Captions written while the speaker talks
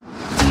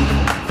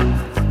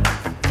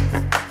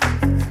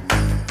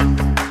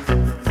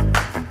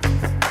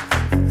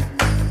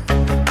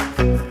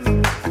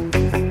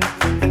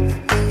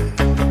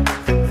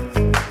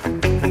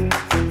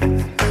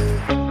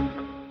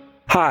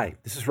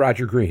This is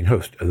Roger Green,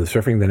 host of the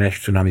Surfing the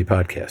NASH Tsunami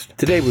podcast.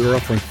 Today we are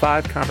offering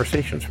 5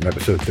 conversations from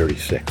episode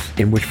 36,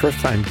 in which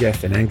first-time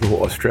guest and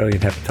Anglo-Australian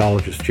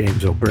hepatologist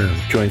James O'Byrne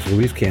joins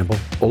Louise Campbell,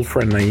 old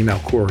friend Naeem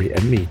Al-Khoury,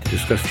 and me to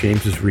discuss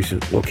James's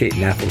recent Locate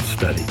NAFLD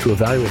study to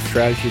evaluate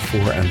strategies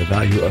for and the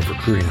value of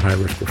recruiting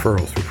high-risk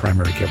referrals through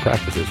primary care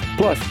practices,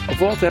 plus a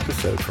vault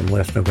episode from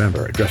last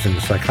November addressing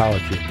the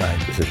psychology of diet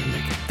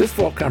decision-making. This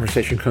vault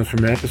conversation comes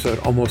from an episode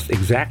almost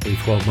exactly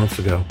 12 months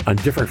ago on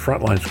different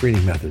frontline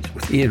screening methods,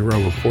 with Ian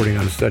Rowe reporting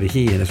on a study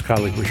he and his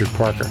colleague Richard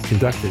Parker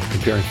conducted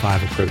comparing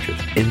 5 approaches.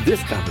 In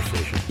this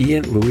conversation,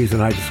 Ian, Louise,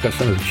 and I discuss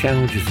some of the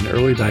challenges in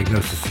early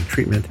diagnosis and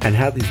treatment and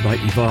how these might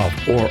evolve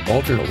or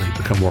alternately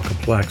become more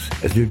complex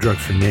as new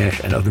drugs for NASH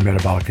and other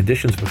metabolic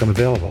conditions become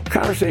available. The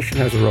conversation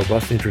has a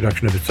robust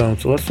introduction of its own,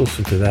 so let's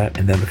listen to that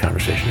and then the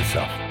conversation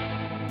itself.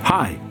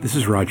 Hi, this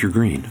is Roger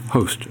Green,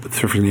 host of the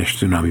Surfing the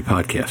NASH Tsunami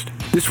podcast.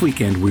 This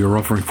weekend, we are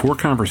offering 4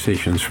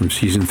 conversations from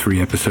Season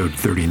 3, Episode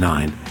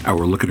 39,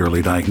 our look at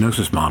early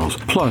diagnosis models,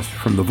 plus,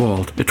 from the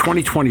vault, a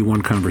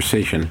 2021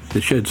 conversation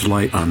that sheds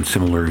light on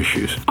similar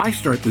issues. I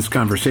start this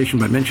conversation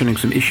by mentioning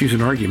some issues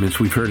and arguments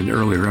we've heard in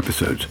earlier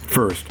episodes.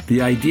 First,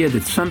 the idea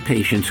that some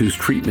patients whose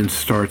treatment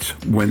starts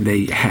when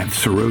they have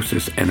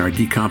cirrhosis and are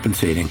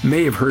decompensating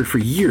may have heard for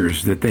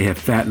years that they have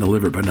fat in the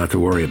liver but not to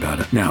worry about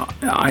it. Now,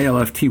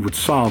 ILFT would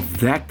solve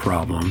that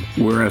problem,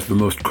 whereas the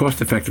most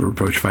cost-effective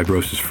approach,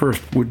 fibrosis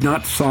first, would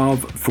not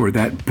solve for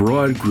that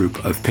broad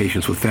group of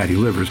patients with fatty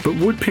livers, but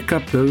would pick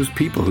up those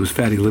people whose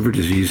fatty liver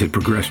disease had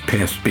progressed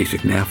past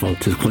basic NAFLD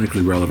to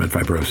clinically relevant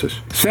fibrosis.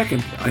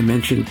 Second, I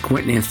mentioned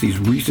Quentin Anstey's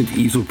recent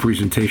EASL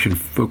presentation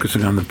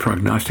focusing on the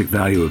prognostic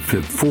value of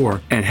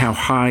FIB4 and how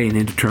high and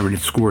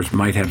indeterminate scores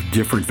might have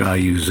different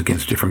values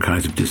against different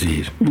kinds of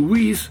disease.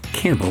 Louise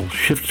Campbell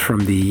shifts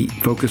from the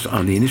focus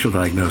on the initial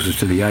diagnosis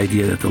to the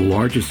idea that the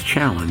largest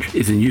challenge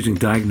is in using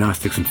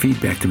diagnostics and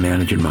feedback to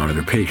manage and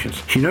monitor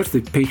patients. She notes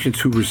that patients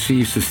who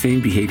receive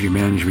sustained behavior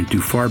management do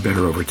far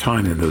better over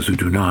time than those who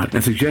do not,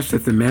 and suggests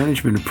that the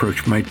management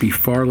approach might be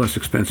far less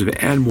expensive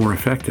and more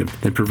effective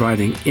than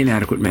providing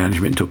inadequate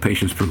management until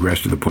patients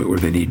progress to the point where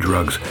they need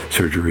drugs,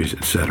 surgeries,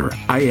 etc.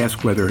 I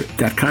ask whether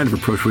that kind of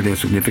approach would add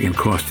significant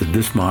cost to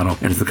this model,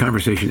 and as the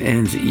conversation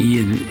ends,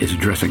 Ian is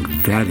addressing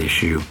that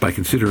issue by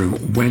considering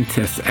when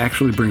tests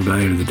actually bring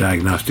value to the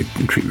diagnostic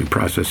and treatment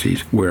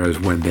processes, whereas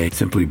when they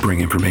simply bring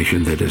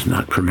information that is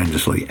not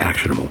tremendously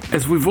actionable.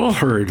 As we've all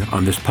heard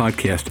on this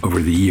podcast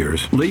over the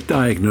years, late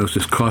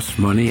diagnosis costs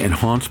money and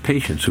haunts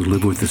patients who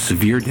live with the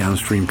severe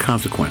downstream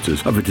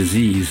consequences of a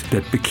disease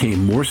that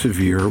became more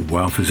severe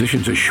while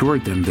physicians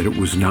assured them that it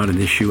was not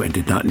an issue and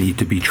did not need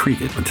to be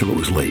treated until it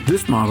was late.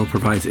 This model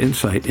provides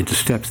insight into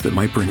steps that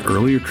might bring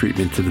earlier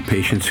treatment to the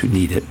patients who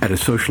need it at a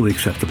socially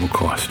acceptable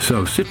cost.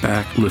 So sit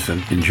back,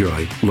 listen,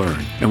 enjoy,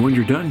 learn, and when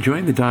you're done,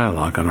 join the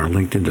dialogue on our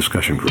LinkedIn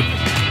discussion group.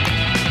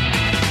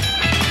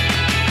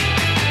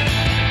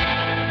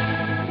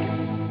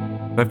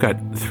 I've got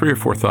 3 or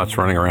 4 thoughts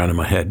running around in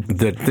my head,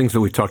 that things that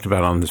we talked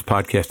about on this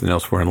podcast and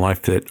elsewhere in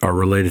life that are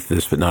related to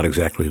this, but not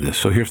exactly this.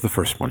 So here's the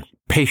first one.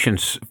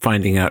 Patients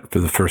finding out for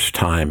the first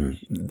time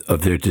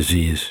of their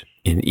disease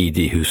in ED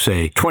who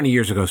say, 20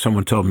 years ago,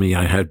 someone told me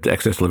I had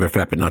excess liver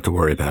fat, but not to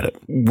worry about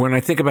it. When I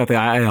think about the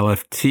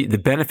ILFT, the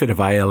benefit of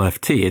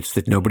ILFT, it's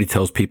that nobody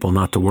tells people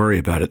not to worry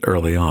about it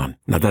early on.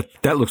 Now,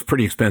 that looks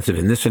pretty expensive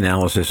in this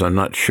analysis. I'm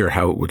not sure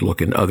how it would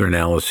look in other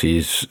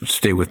analyses.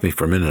 Stay with me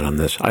for a minute on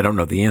this. I don't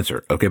know the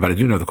answer, okay, but I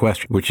do know the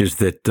question, which is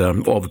that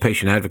all the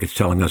patient advocates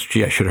telling us,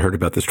 gee, I should have heard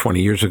about this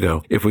 20 years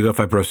ago. If we go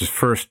fibrosis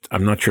first,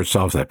 I'm not sure it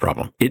solves that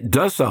problem. It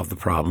does solve the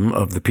problem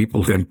of the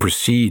people who then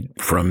proceed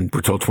from, we're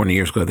told 20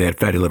 years ago they had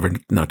fatty liver,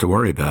 not to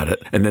worry about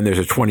it. And then there's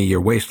a 20-year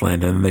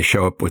wasteland, and then they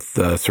show up with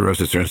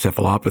cirrhosis or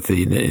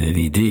encephalopathy in an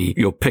ED.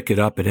 You'll pick it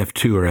up at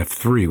F2 or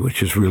F3,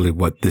 which is really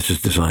what this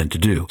is designed to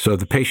do. So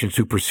the patients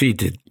who proceed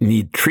to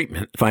need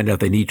treatment find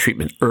out they need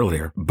treatment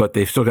earlier, but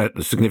they've still got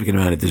a significant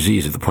amount of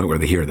disease at the point where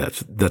they hear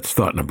that. That's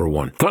thought number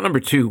 1. Thought number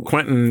 2,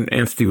 Quentin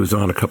Anstey was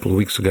on a couple of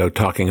weeks ago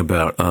talking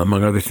about,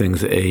 among other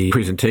things, a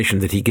presentation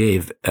that he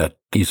gave at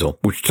EASL,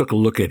 which took a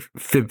look at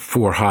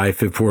FIB4 high,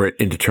 FIB4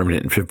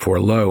 indeterminate, and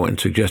FIB4 low, and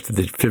suggested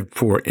that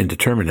FIB4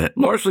 indeterminate,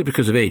 largely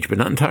because of age, but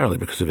not entirely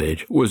because of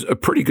age, was a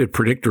pretty good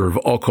predictor of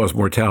all-cause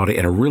mortality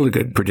and a really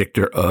good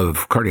predictor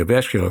of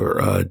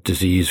cardiovascular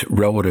disease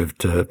relative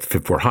to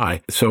FIB4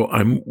 high. So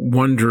I'm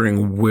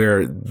wondering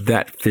where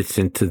that fits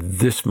into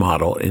this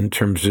model in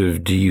terms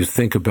of, do you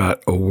think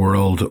about a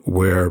world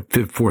where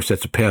FIB4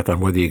 sets a path on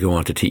whether you go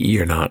on to TE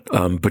or not,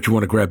 but you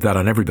want to grab that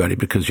on everybody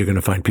because you're going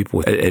to find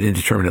people at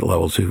indeterminate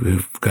levels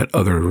who've got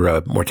other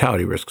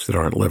mortality risks that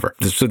aren't liver.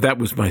 So that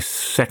was my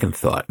second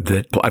thought,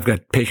 that I've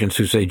got patients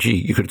who say, gee,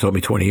 you could have told me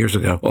 20 years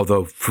ago.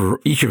 Although for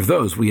each of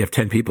those, we have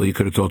 10 people you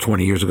could have told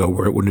 20 years ago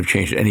where it wouldn't have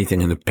changed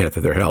anything in the path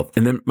of their health.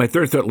 And then my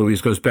third thought,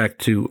 Louise, goes back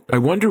to, I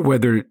wonder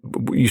whether,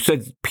 you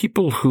said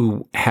people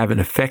who have an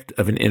effect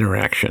of an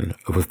interaction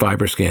with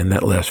FibroScan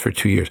that lasts for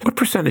 2 years. What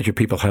percentage of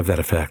people have that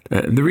effect?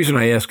 And the reason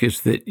I ask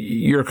is that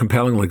you're a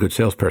compellingly good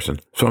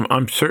salesperson. So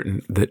I'm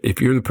certain that if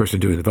you're the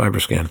person doing the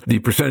FibroScan, the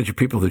percentage of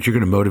people that you're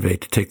going to motivate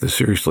motivate to take this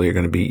seriously are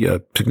going to be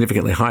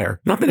significantly higher.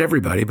 Not than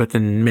everybody, but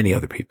than many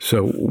other people.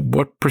 So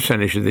what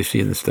percentage did they see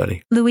in the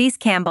study? Louise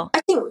Campbell.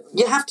 I think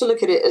you have to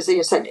look at it as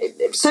Ian said,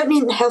 certainly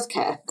in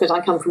healthcare, because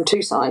I come from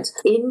two sides.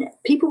 In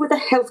people with a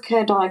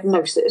healthcare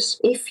diagnosis,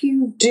 if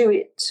you do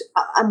it,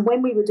 and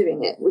when we were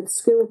doing it with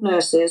skilled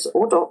nurses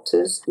or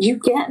doctors, you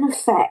get an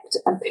effect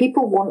and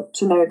people want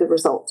to know the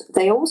result.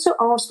 They also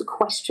ask the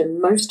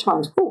question most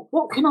times,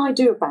 what can I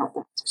do about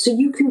that? So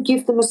you can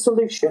give them a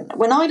solution.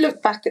 When I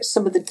look back at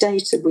some of the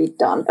data we've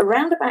done,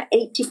 around about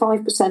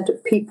 85%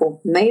 of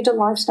people made a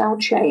lifestyle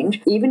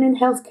change, even in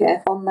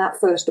healthcare, on that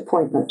first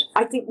appointment.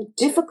 I think the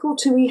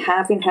difficulty we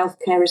have in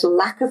healthcare is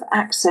lack of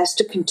access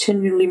to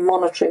continually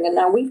monitoring. And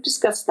now we've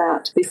discussed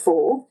that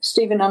before.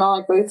 Stephen and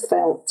I both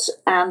felt,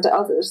 and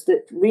others,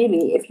 that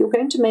really, if you're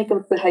going to make a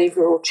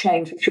behavioural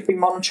change, you should be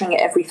monitoring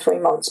it every 3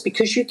 months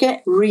because you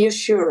get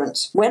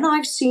reassurance. When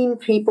I've seen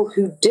people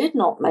who did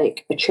not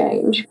make a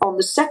change on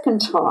the second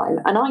time,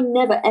 and I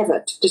never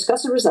ever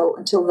discuss a result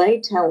until they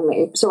tell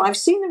me, so I've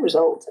seen the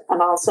result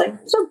and I'll say,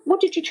 so what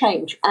did you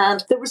change?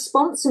 And the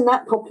response in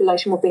that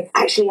population will be,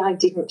 actually, I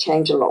didn't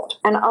change a lot.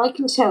 And I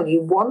can tell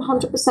you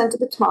 100% of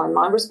the time,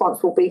 my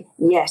response will be,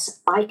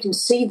 yes, I can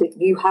see that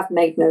you have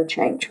made no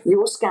change.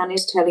 Your scan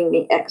is telling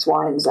me X,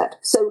 Y, and Z.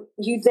 So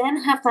you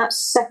then have that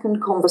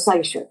second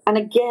conversation. And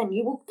again,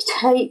 you will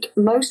take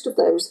most of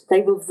those,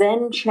 they will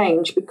then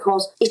change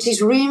because it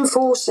is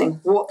reinforcing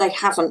what they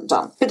haven't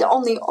done. But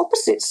on the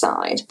opposite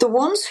side, the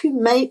ones who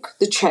make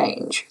the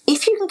change,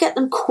 if you can get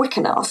them quick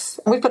enough,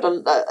 and we've got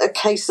a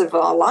case of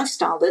our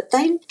lifestyle that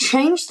they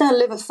changed their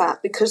liver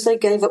fat because they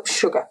gave up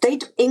sugar.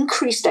 They'd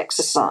increased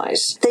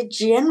exercise. They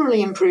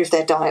generally improved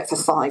their diet for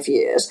 5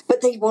 years,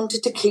 but they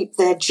wanted to keep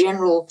their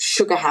general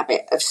sugar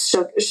habit of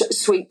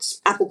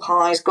sweets, apple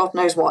pies, God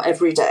knows what,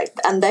 every day.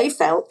 And they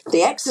felt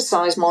the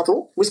exercise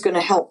model was going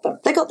to help them.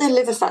 They got their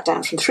liver fat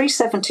down from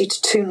 370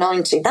 to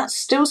 290. That's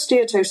still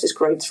steatosis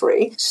grade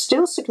 3,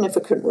 still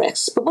significant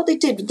risks. But what they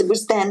did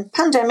was then,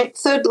 pandemic,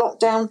 third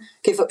lockdown,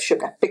 give up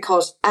sugar.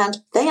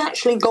 And they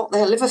actually got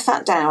their liver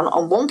fat down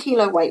on 1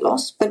 kilo weight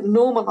loss, but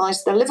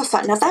normalised their liver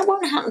fat. Now, that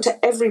won't happen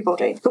to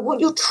everybody. But what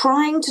you're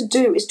trying to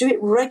do is do it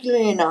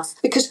regularly enough,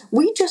 because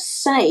we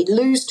just say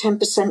lose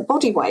 10%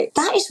 body weight.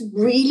 That is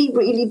really,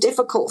 really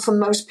difficult for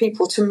most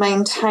people to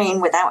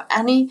maintain without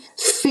any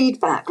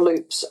feedback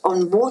loops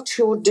on what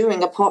you're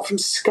doing apart from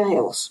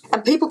scales.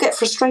 And people get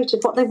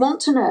frustrated. What they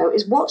want to know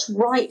is what's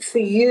right for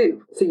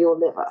you for your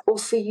liver or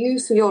for you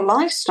for your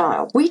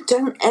lifestyle. We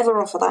don't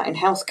ever offer that in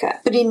healthcare.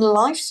 But in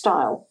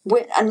lifestyle,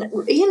 and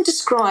Ian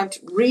described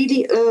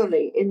really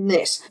early in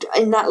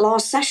that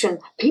last session,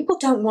 people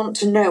don't want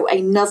to know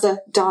another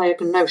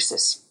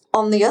diagnosis.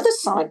 On the other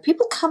side,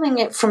 people coming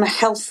in from a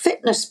health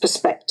fitness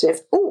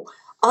perspective,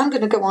 I'm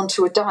going to go on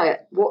to a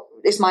diet. What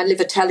is my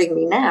liver telling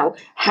me now?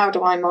 How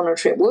do I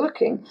monitor it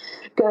working?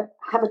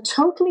 Have a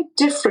totally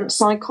different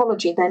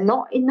psychology. They're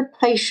not in the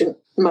patient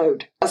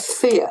mode of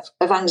fear,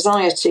 of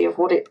anxiety, of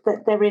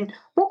that they're in.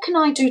 What can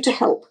I do to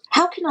help?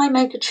 How can I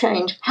make a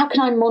change? How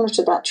can I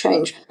monitor that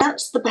change?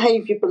 That's the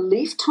behaviour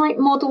belief type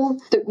model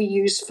that we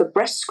use for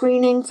breast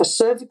screening, for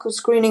cervical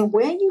screening,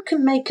 where you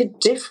can make a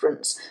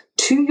difference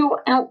to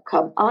your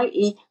outcome,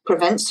 i.e.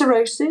 prevent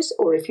cirrhosis,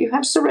 or if you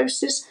have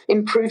cirrhosis,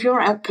 improve your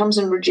outcomes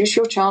and reduce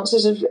your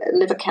chances of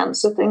liver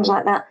cancer, things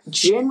like that.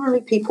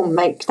 Generally, people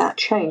make that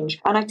change.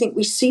 And I think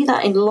we see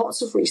that in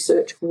lots of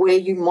research where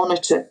you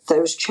monitor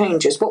those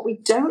changes. What we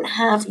don't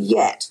have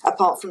yet,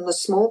 apart from the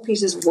small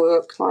pieces of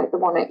work like the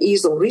one at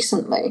EASL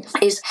recently,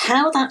 is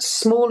how that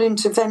small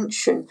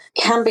intervention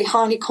can be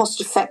highly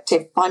cost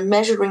effective by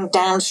measuring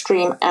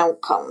downstream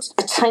outcomes,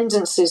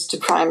 attendances to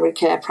primary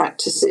care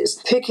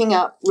practices, picking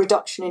up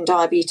reduction in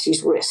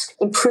diabetes risk,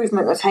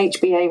 improvement of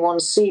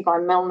HbA1c by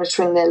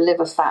monitoring their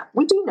liver fat.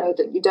 We do know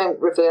that you don't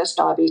reverse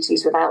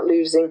diabetes without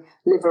losing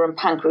liver and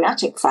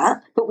pancreatic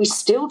fat, but we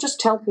still just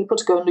tell people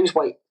to go and lose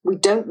weight. We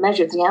don't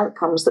measure the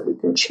outcomes that we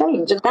can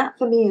change. And that,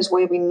 for me, is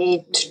where we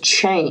need to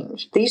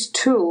change. These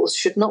tools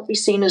should not be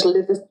seen as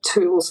liver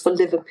tools for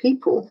liver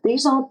people.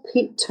 These are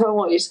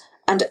toys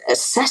and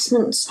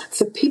assessments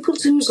for people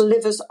whose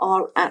livers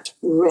are at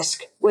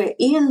risk. Where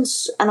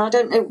Ian's, and I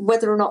don't know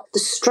whether or not the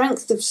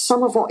strength of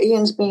some of what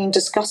Ian's been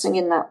discussing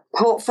in that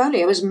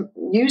portfolio is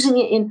using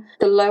it in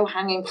the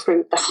low-hanging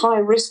fruit, the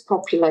high-risk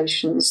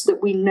populations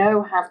that we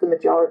know have the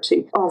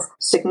majority of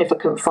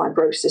significant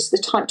fibrosis, the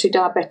type 2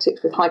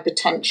 diabetics with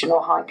hypertension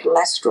or high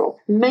cholesterol.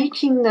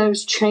 Making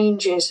those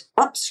changes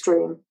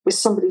upstream with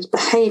somebody's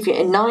behaviour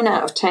in 9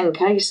 out of 10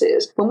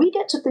 cases, when we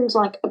get to things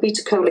like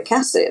obeticholic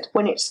acid,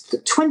 when it's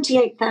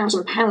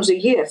 £28,000 a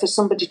year for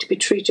somebody to be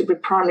treated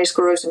with primary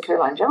sclerosing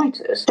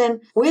cholangitis, biomarkers,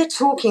 then we're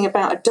talking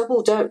about a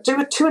double dose, do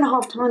a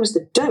 2.5 times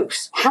the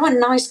dose. How are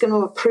NICE going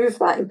to approve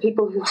that in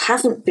people who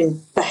haven't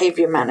been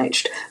behaviour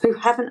managed, who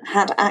haven't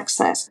had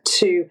access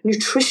to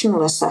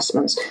nutritional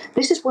assessments?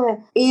 This is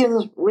where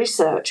Ian's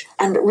research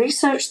and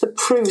research that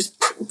proves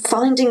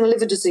finding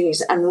liver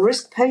disease and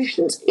risk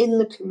patients in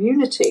the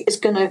community is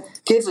going to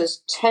give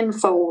us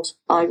tenfold,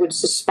 I would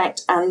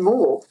suspect, and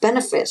more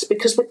benefits,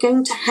 because we're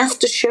going to have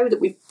to show that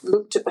we've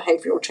looked at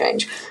behavioural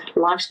change,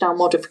 lifestyle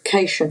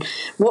modification,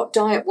 what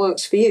diet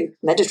works for you.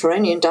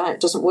 Mediterranean diet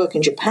doesn't work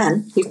in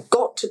Japan. You've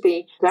got to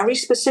be very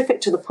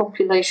specific to the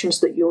populations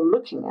that you're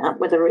looking at,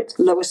 whether it's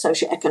lower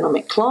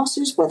socioeconomic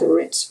classes, whether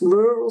it's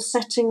rural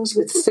settings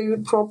with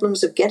food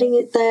problems of getting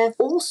it there,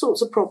 all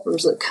sorts of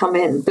problems that come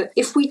in. But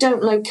if we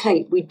don't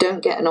locate, we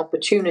don't get an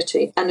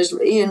opportunity. And as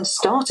Ian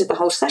started the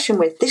whole session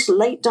with, this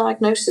late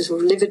diagnosis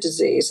of liver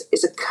disease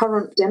is a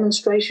current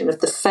demonstration of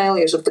the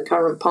failures of the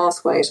current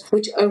pathways,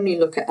 which only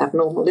look at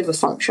abnormal liver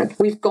function.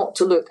 We've got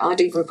to look,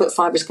 I'd even put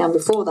FibroScan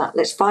before that.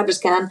 Let's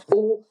FibroScan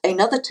or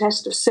another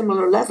test of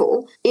similar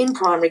level in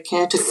primary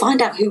care to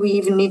find out who we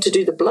even need to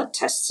do the blood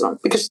tests on,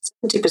 because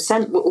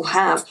 70% will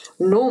have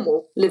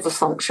normal liver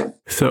function.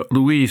 So,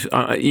 Louise,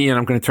 Ian,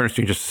 I'm going to turn to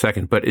you in just a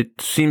second, but it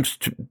seems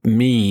to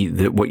me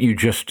that what you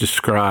just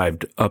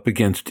described up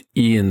against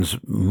Ian's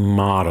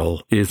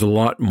model is a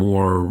lot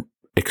more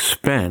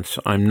expense.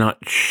 I'm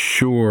not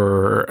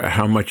sure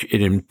how much it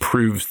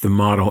improves the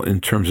model in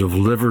terms of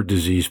liver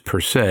disease per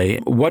se.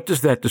 What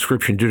does that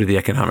description do to the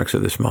economics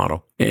of this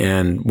model,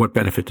 and what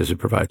benefit does it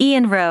provide?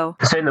 Ian Rowe.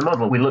 So in the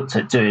model, we looked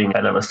at doing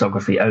an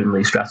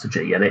elastography-only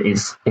strategy, and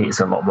it's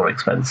a lot more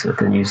expensive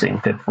than using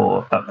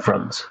FIB4 up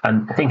front.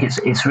 And I think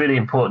it's really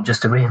important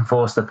just to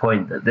reinforce the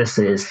point that this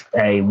is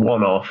a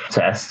one-off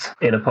test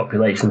in a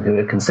population who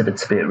are considered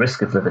to be at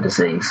risk of liver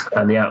disease,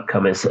 and the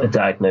outcome is a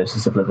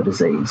diagnosis of liver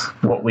disease.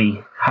 What we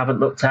haven't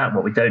looked at,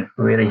 what we don't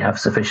really have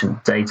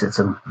sufficient data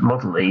to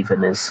model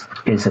even, is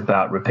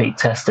about repeat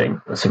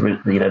testing. That's a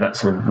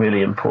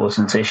really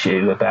important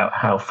issue about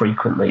how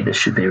frequently this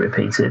should be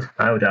repeated.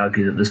 I would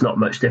argue that there's not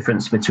much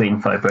difference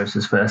between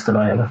fibrosis first and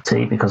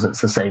ILFT because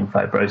it's the same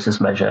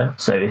fibrosis measure.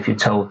 So if you're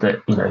told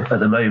that, at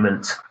the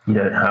moment you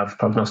don't have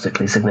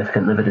prognostically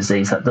significant liver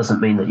disease, that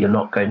doesn't mean that you're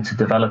not going to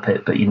develop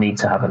it, but you need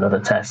to have another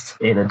test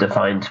in a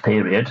defined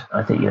period.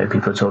 I think,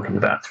 people are talking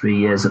about 3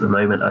 years at the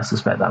moment. I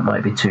suspect that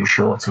might be too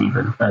short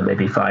even.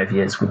 Maybe 5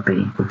 years would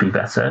be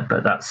better,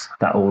 but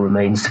that all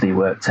remains to be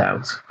worked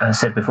out. As I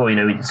said before,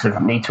 we sort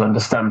of need to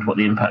understand what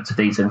the impact of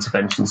these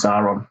interventions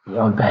are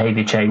on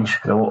behaviour change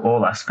in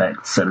all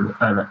aspects, and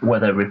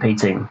whether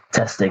repeating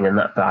testing and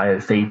that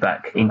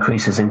biofeedback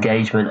increases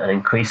engagement and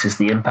increases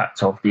the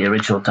impact of the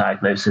original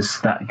diagnosis.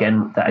 That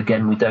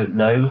again we don't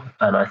know,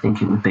 and I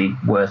think it would be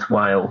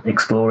worthwhile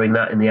exploring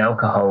that in the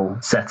alcohol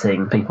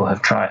setting. People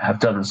have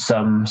done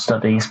some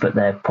studies, but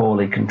they're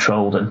poorly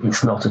controlled, and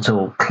it's not at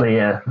all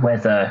clear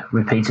whether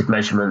repeated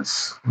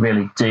measurements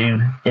really do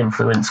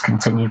influence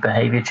continued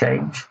behaviour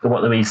change. But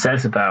what Louise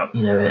says about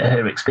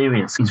her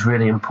experience is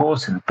really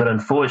important. But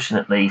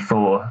unfortunately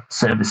for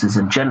services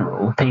in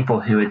general, people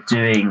who are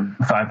doing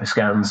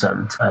fibroscans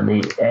and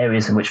the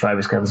areas in which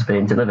fibroscans are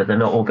being delivered, they're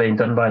not all being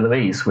done by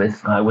Louise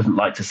with, I wouldn't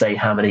like to say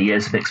how many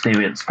years of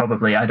experience,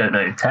 probably, I don't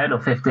know, 10 or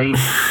 15.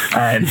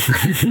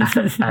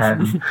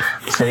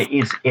 So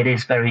it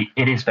is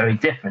very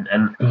different.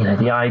 And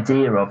the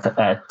idea of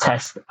a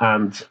test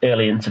and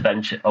early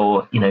intervention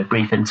or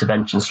brief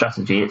intervention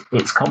strategy,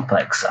 it's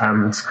complex,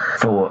 and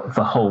for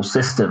the whole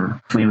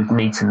system we would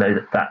need to know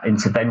that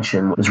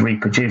intervention was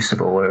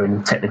reproducible, or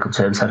in technical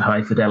terms had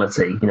high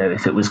fidelity.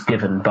 If it was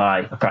given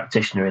by a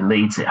practitioner in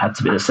Leeds, it had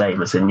to be the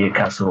same as in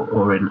Newcastle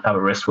or in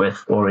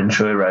Aberystwyth or in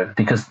Truro,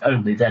 because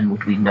only then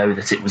would we know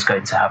that it was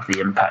going to have the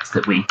impact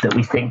that we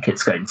think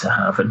it's going to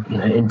have. And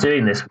in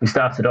doing this, we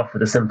started off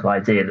with a simple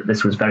idea that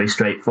this was very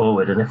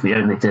straightforward, and if we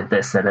only did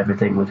this, then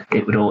everything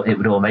would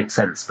all make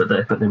sense. But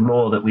the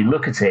more that we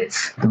look at it,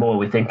 the more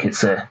we think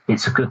it's a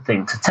good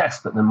thing to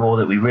test, but the more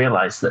that we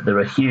realise that there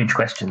are huge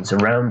questions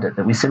around it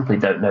that we simply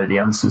don't know the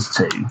answers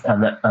to,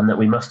 and that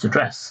we must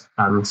address.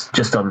 And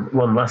just on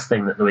one last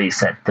thing that Louise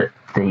said, that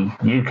the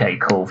UK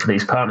call for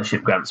these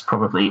partnership grants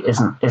probably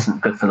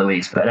isn't good for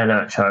Louise, but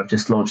NIH have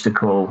just launched a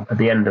call at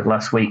the end of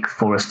last week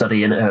for a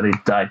study in early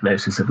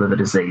diagnosis of liver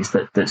disease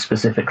that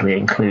specifically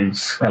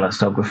includes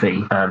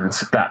elastography, and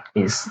that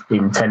is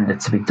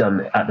intended to be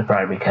done at the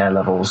primary care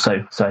level.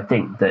 So I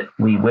think that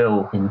we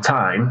will, in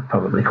time,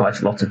 probably quite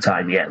a lot of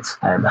time yet,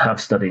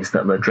 have studies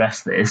that will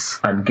address this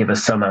and give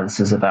us some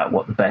answers about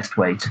what the best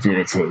way to do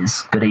it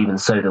is. But even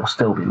so, there'll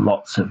still be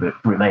lots of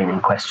remaining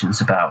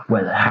questions about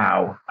whether,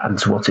 how, and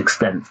to what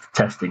extent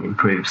testing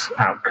improves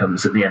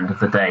outcomes at the end of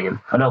the day.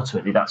 And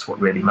ultimately, that's what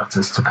really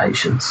matters to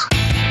patients.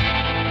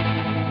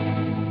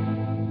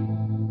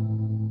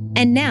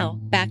 And now,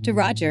 back to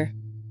Roger.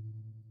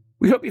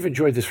 We hope you've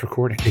enjoyed this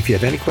recording. If you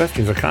have any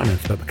questions or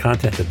comments about the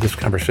content of this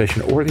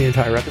conversation or the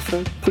entire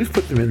episode, please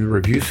put them in the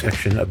review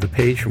section of the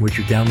page from which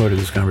you downloaded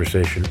this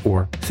conversation,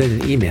 or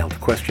send an email to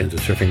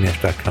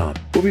questions@surfingnash.com.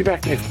 We'll be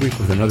back next week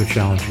with another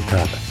challenging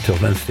topic. Till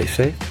then, stay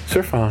safe,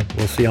 surf on.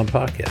 We'll see you on the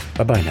podcast.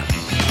 Bye-bye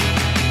now.